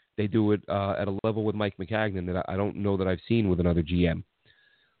 they do it at a level with Mike Maccagnan that I don't know that I've seen with another GM.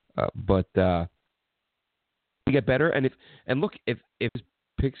 But we get better, and if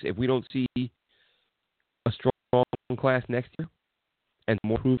we don't see a strong class next year and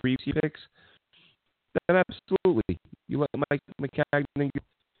more free picks, then absolutely you let Mike Maccagnan.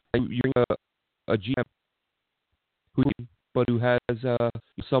 You're a GM who has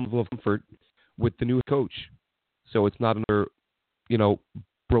some level of comfort with the new coach, so it's not under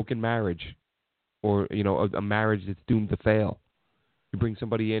broken marriage or a marriage that's doomed to fail. You bring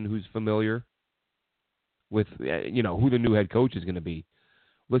somebody in who's familiar with who the new head coach is going to be.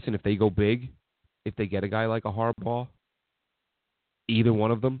 Listen, if they go big, if they get a guy like a Harbaugh, either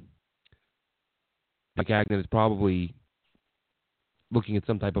one of them, Maccagnan is probably looking at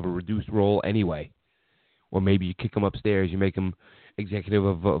some type of a reduced role anyway. Or maybe you kick him upstairs, you make him executive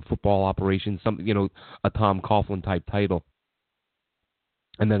of football operations, something, a Tom Coughlin type title.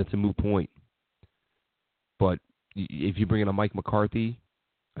 And then it's a moot point. But if you bring in a Mike McCarthy,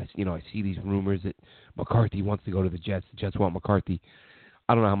 I see these rumors that McCarthy wants to go to the Jets. The Jets want McCarthy.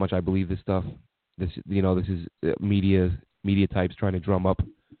 I don't know how much I believe this stuff. This is media types trying to drum up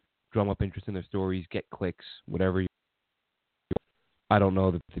interest in their stories, get clicks, whatever. I don't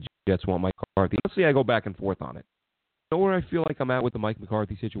know that the Jets want Mike McCarthy. Honestly, I go back and forth on it. You know where I feel like I'm at with the Mike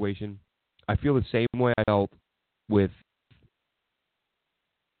McCarthy situation? I feel the same way I felt with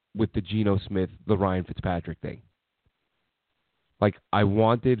the Geno Smith, the Ryan Fitzpatrick thing. Like, I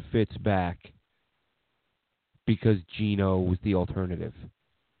wanted Fitz back because Geno was the alternative.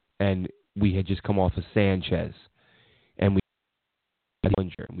 And we had just come off of Sanchez. And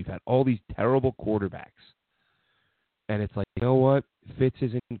we've had all these terrible quarterbacks. And it's like, you know what? Fitz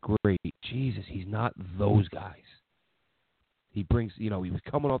isn't great. Jesus, he's not those guys. He brings, he was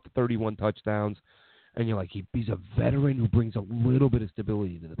coming off the 31 touchdowns. And you're like, he's a veteran who brings a little bit of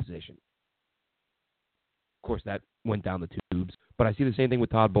stability to the position. Of course, that went down the tubes. But I see the same thing with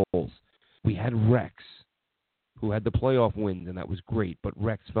Todd Bowles. We had Rex, who had the playoff wins, and that was great. But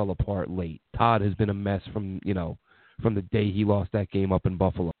Rex fell apart late. Todd has been a mess from the day he lost that game up in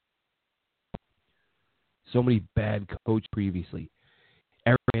Buffalo. So many bad coaches previously.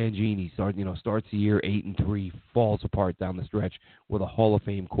 Eric Mangini starts the year 8-3, falls apart down the stretch with a Hall of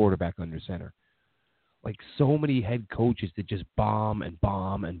Fame quarterback under center. Like so many head coaches that just bomb and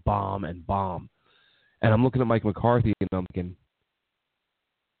bomb and bomb and bomb. And I'm looking at Mike McCarthy and I'm thinking,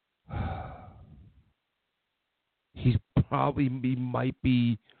 he might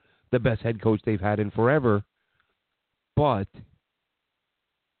be the best head coach they've had in forever, but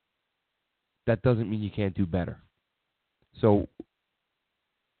that doesn't mean you can't do better. So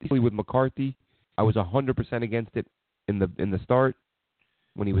with McCarthy, I was 100% against it in the start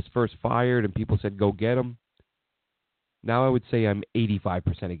when he was first fired and people said go get him. Now I would say I'm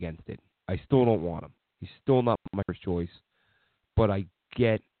 85% against it. I still don't want him. He's still not my first choice, but I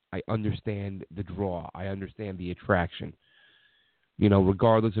understand the draw. I understand the attraction.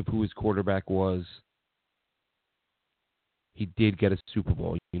 Regardless of who his quarterback was, he did get a Super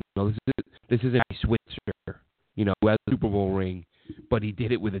Bowl. This isn't a Switzer, who has a Super Bowl ring, but he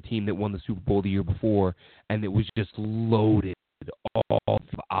did it with a team that won the Super Bowl the year before, and it was just loaded, all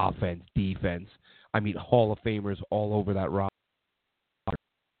offense, defense. I mean, Hall of Famers all over that roster.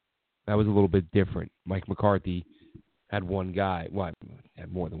 That was a little bit different. Mike McCarthy had one guy. Well,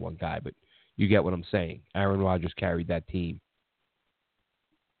 had more than one guy, but you get what I'm saying. Aaron Rodgers carried that team.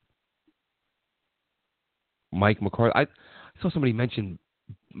 Mike McCarthy. I saw somebody mention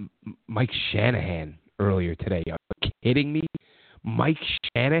Mike Shanahan earlier today. Are you kidding me? Mike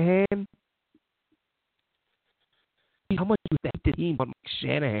Shanahan? How much do that team want Mike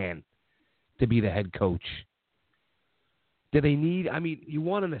Shanahan to be the head coach? Do they need? I mean, you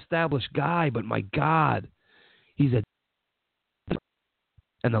want an established guy, but my God, he's a.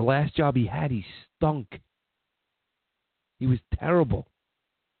 And the last job he had, he stunk. He was terrible.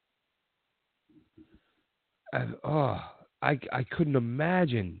 I couldn't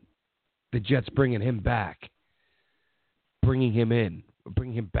imagine the Jets bringing him back, bringing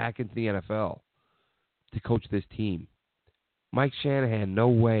him back into the NFL to coach this team. Mike Shanahan, no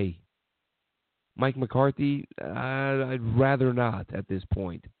way. Mike McCarthy, I'd rather not at this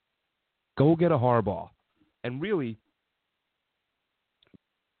point. Go get a Harbaugh. And really,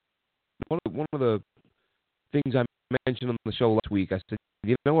 one of the things I mentioned on the show last week, I said,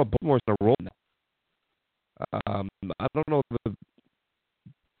 what, Baltimore's on a roll now. I don't know if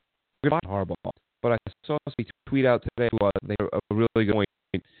the Harbaugh, but I saw a tweet out today. They were a really good point.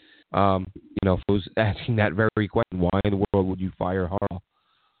 Was asking that very question: why in the world would you fire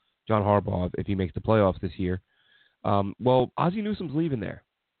John Harbaugh, if he makes the playoffs this year? Well, Ozzie Newsome's leaving there,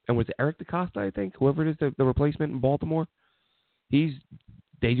 and was it Eric DeCosta? I think whoever it is, the replacement in Baltimore. They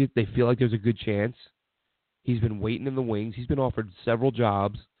feel like there's a good chance. He's been waiting in the wings. He's been offered several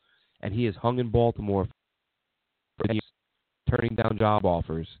jobs, and he has hung in Baltimore for years, turning down job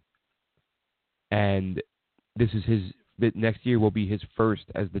offers. And next year will be his first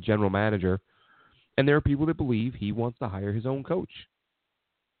as the general manager. And there are people that believe he wants to hire his own coach,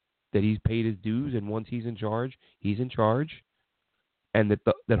 that he's paid his dues, and once he's in charge, he's in charge, and that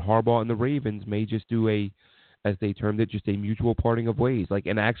Harbaugh and the Ravens may just do as they termed it, just a mutual parting of ways, like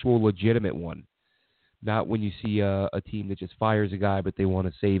an actual legitimate one. Not when you see a team that just fires a guy, but they want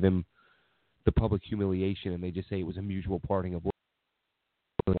to save him the public humiliation, and they just say it was a mutual parting of ways.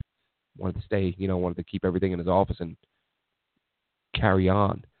 Wanted to stay, wanted to keep everything in his office and carry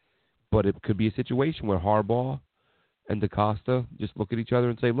on. But it could be a situation where Harbaugh and DeCosta just look at each other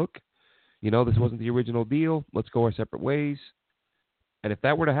and say, look, this wasn't the original deal. Let's go our separate ways. And if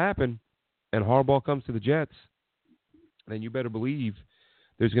that were to happen and Harbaugh comes to the Jets, then you better believe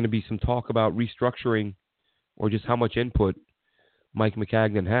there's going to be some talk about restructuring or just how much input Mike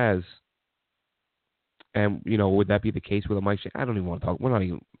Maccagnan has. And, would that be the case with a Mike Shanahan? I don't even want to talk.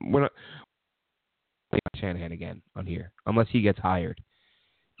 We're not Shanahan again on here, unless he gets hired,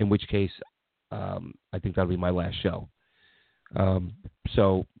 in which case I think that'll be my last show.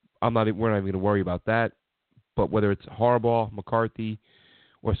 So we're not even going to worry about that. But whether it's Harbaugh, McCarthy,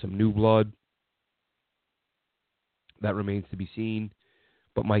 or some new blood, that remains to be seen.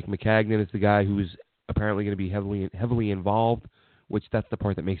 But Mike Maccagnan is the guy who is apparently going to be heavily involved, which that's the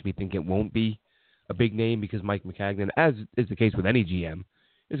part that makes me think it won't be a big name, because Mike Maccagnan, as is the case with any GM,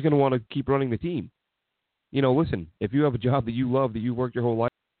 is going to want to keep running the team. Listen, if you have a job that you love, that you worked your whole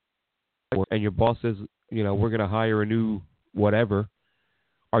life for, and your boss says, we're going to hire a new whatever,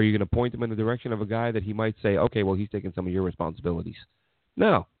 are you going to point him in the direction of a guy that he might say, okay, well, he's taking some of your responsibilities?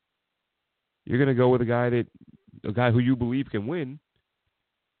 No. You're going to go with a guy who you believe can win,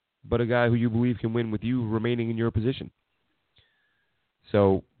 but a guy who you believe can win with you remaining in your position.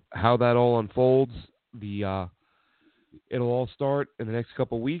 So how that all unfolds, it'll all start in the next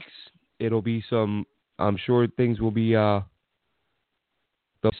couple of weeks. It'll be I'm sure things will be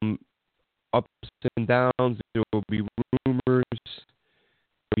Some ups and downs. There will be rumors.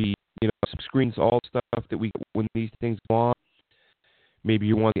 Be some screens, all stuff that we when these things go on. Maybe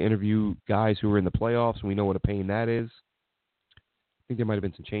you want to interview guys who are in the playoffs, and we know what a pain that is. I think there might have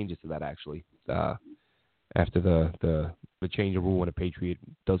been some changes to that actually after the change of rule when a Patriot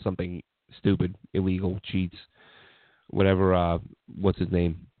does something stupid, illegal, cheats, whatever. What's his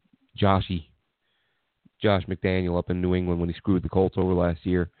name? Josh McDaniel up in New England when he screwed the Colts over last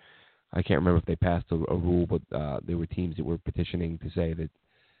year. I can't remember if they passed a rule, but there were teams that were petitioning to say that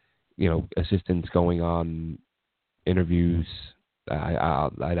assistants going on interviews.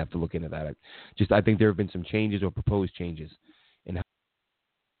 I'd have to look into that. I think there have been some changes or proposed changes in how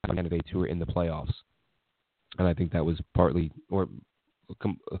candidates who are in the playoffs, and I think that was partly or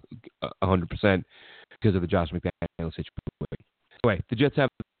 100% because of the Josh McDaniel situation. Anyway, the Jets have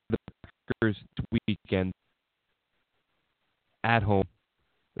the Packers this weekend at home.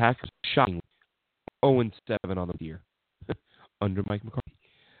 The Packers shocking 0-7 on the year under Mike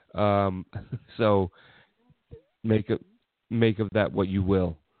Maccagnan. So make of that what you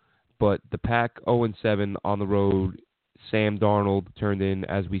will. But the Pack 0-7 on the road. Sam Darnold turned in,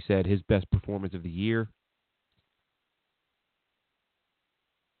 as we said, his best performance of the year.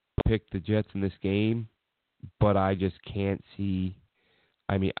 Picked the Jets in this game, but I just can't see.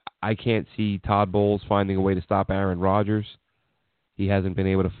 I can't see Todd Bowles finding a way to stop Aaron Rodgers. He hasn't been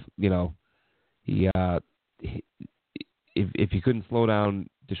able to, if he couldn't slow down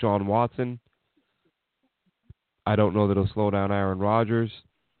Deshaun Watson, I don't know that he'll slow down Aaron Rodgers.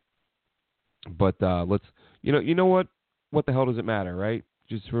 But let's, you know what? What the hell does it matter, right?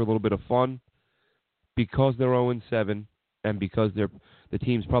 Just for a little bit of fun, because they're 0-7, and because the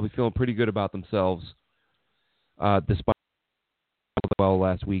team's probably feeling pretty good about themselves, despite well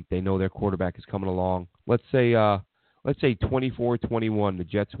last week. They know their quarterback is coming along. Let's say 24-21, the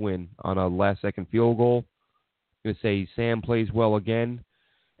Jets win on a last-second field goal. I'm going to say Sam plays well again,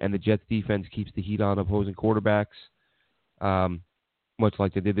 and the Jets defense keeps the heat on opposing quarterbacks, much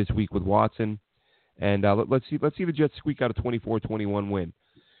like they did this week with Watson. And let's see the Jets squeak out a 24-21 win.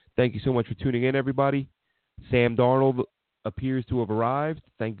 Thank you so much for tuning in, everybody. Sam Darnold appears to have arrived.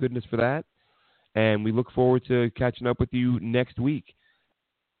 Thank goodness for that. And we look forward to catching up with you next week.